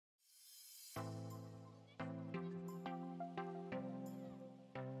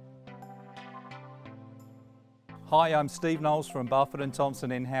Hi, I'm Steve Noles from Barfoot and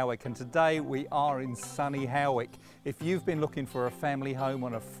Thompson in Howick, and today we are in sunny Howick. If you've been looking for a family home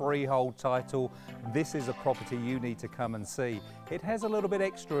on a freehold title, this is a property you need to come and see. It has a little bit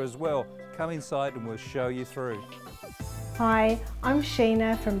extra as well. Come inside and we'll show you through. Hi, I'm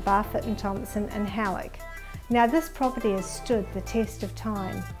Sheanagh from Barfoot and Thompson in Howick. Now this property has stood the test of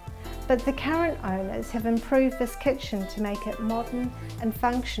time, but the current owners have improved this kitchen to make it modern and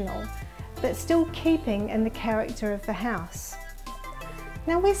functional, but still keeping in the character of the house.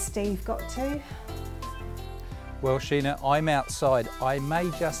 Now where's Steve got to? Well, Sheanagh, I'm outside. I may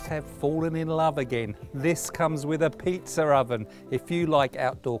just have fallen in love again. This comes with a pizza oven. If you like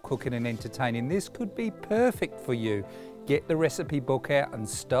outdoor cooking and entertaining, this could be perfect for you. Get the recipe book out and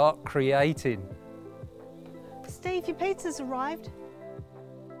start creating. Steve, your pizza's arrived.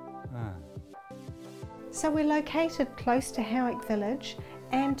 So we're located close to Howick Village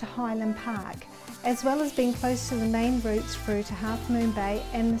and to Highland Park, as well as being close to the main routes through to Half Moon Bay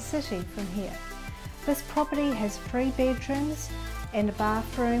and the city from here. This property has 3 bedrooms and a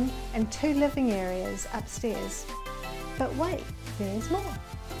bathroom and 2 living areas upstairs. But wait, there's more.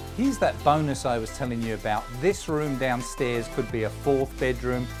 Here's that bonus I was telling you about. This room downstairs could be a 4th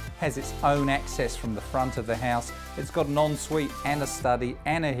bedroom, has its own access from the front of the house. It's got an ensuite and a study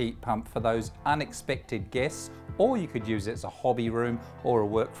and a heat pump for those unexpected guests, or you could use it as a hobby room or a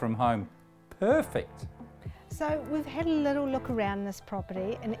work from home. Perfect. So we've had a little look around this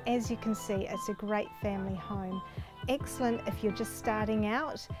property, and as you can see, it's a great family home. Excellent if you're just starting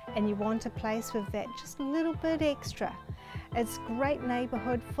out and you want a place with that just a little bit extra. It's a great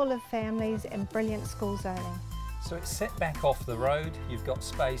neighbourhood full of families and brilliant school zoning. So it's set back off the road. You've got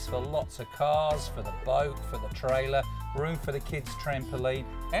space for lots of cars, for the boat, for the trailer, room for the kids' trampoline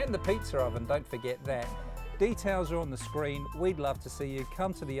and the pizza oven, don't forget that. Details are on the screen. We'd love to see you.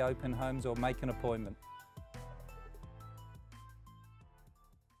 Come to the open homes or make an appointment.